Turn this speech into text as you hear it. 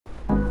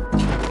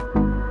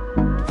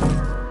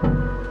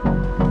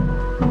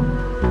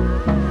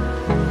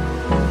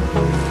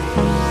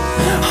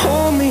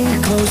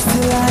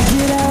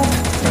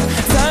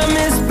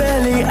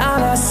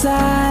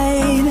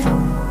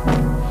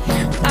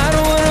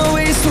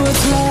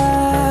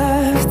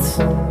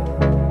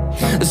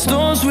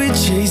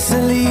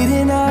chasing,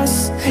 leading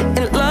us,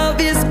 and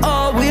love is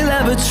all we'll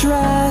ever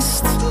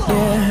trust.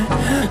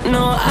 Yeah,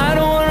 no, I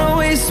don't wanna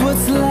waste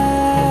what's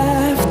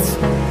left.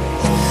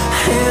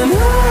 And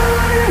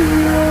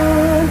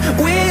on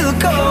we'll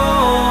go,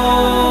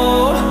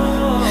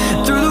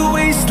 through the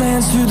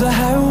wastelands, through the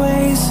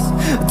highways,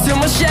 till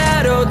my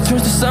shadow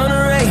turns to sun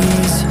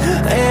rays.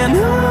 And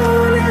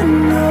on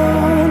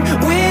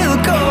we'll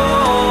go,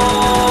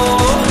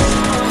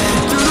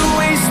 through the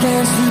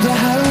wastelands, through the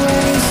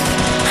highways,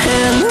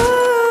 and on.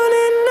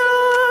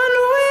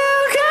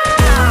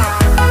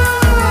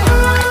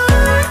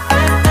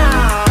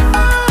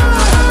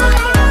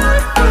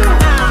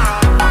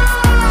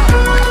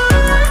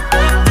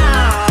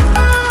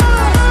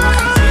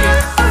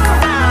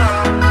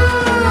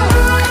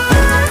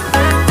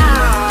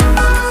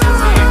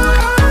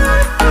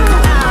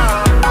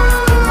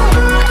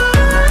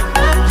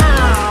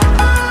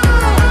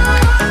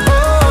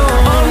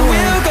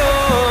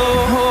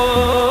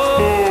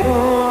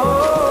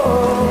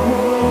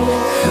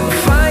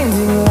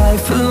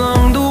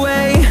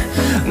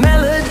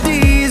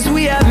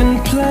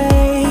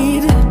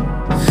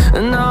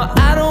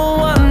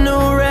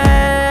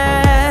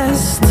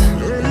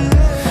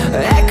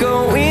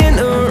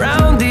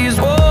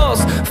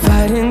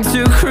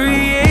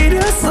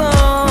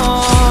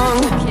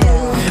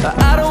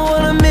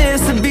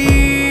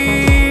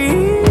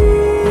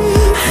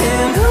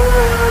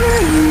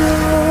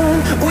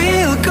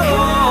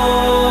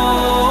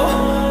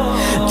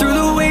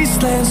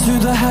 Through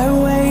the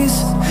highways,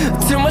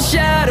 till my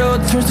shadow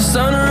turns to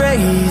sun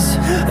rays.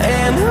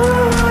 And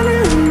on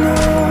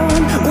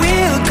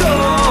we'll go,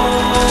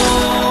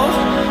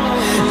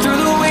 through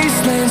the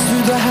wastelands,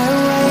 through the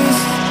highways,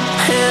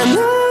 and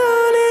on.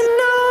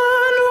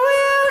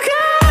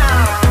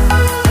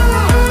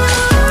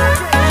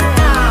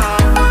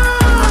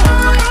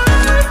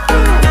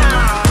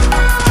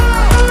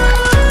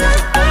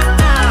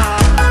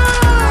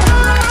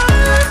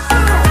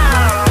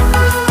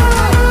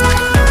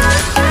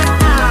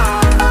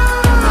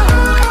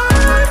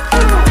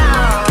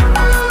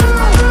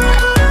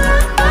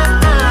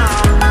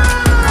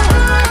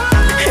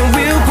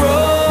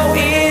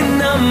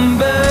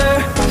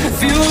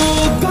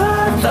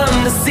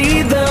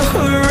 See the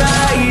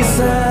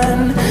horizon,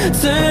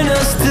 turn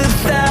us to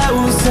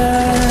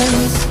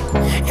thousands,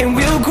 and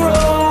we'll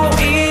grow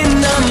in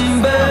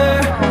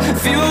number,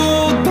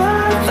 fueled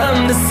by them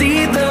to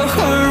see the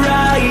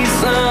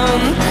horizon,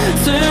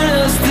 turn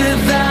us to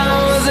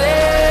thousands.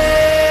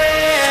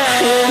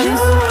 And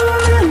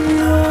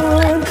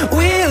on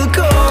we'll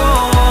go,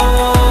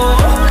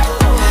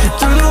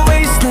 through the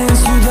wastelands,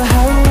 through the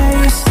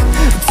highways,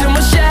 till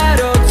my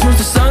shadow turns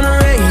to sun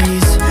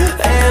rays.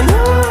 And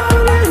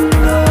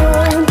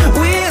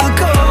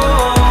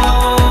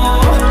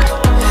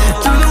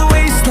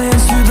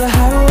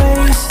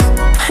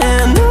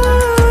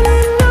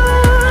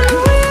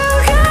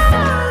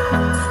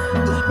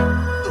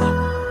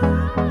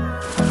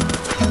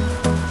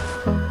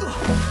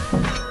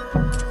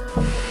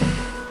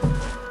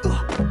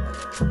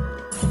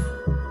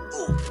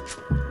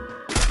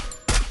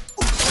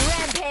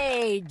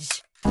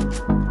Rampage!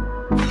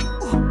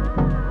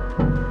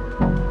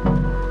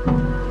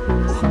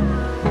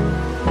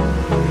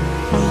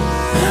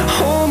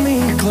 Hold me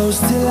close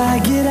till I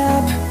get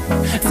up.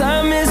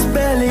 Time is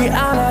barely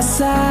on our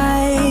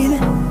side.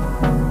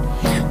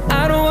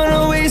 I don't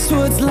wanna waste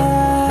what's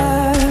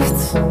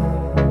left.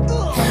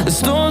 The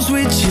storms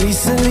we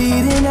chase are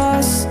leading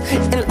us,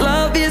 and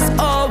love is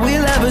all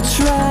we'll ever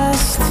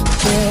trust.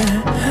 Yeah,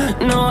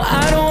 no,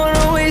 I don't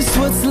wanna waste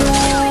what's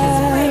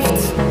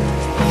left.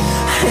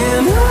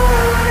 And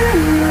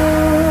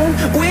on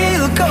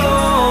we'll go,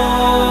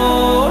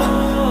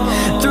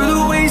 through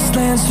the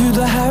wastelands, through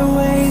the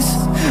highways,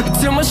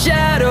 till my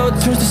shadow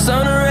turns to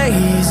sun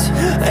rays.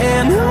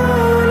 And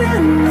on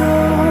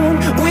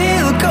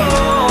we'll go,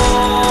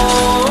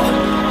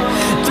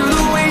 through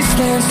the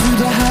wastelands, through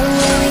the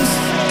highways,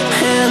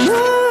 and on.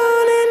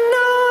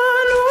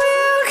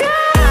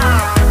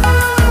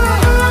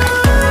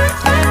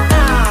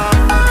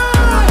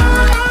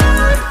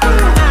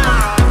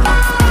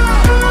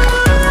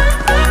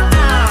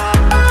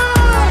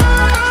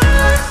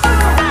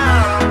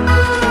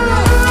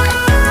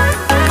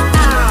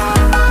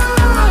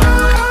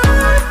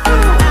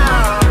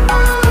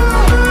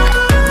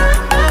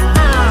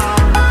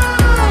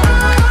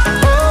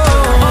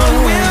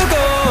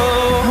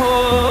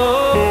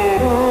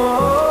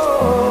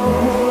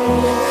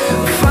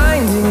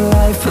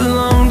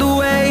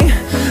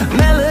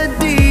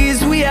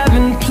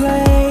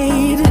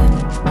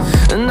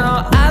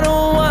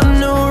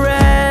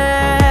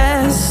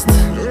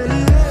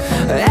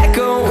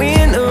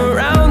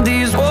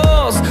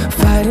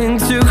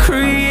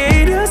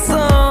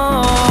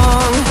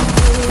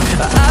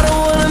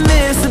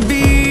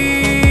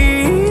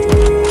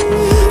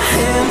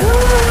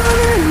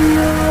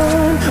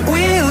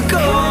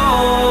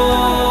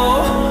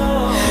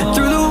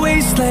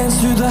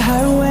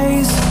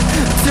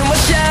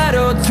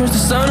 turns to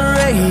sun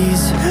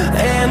rays,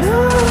 and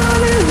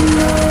on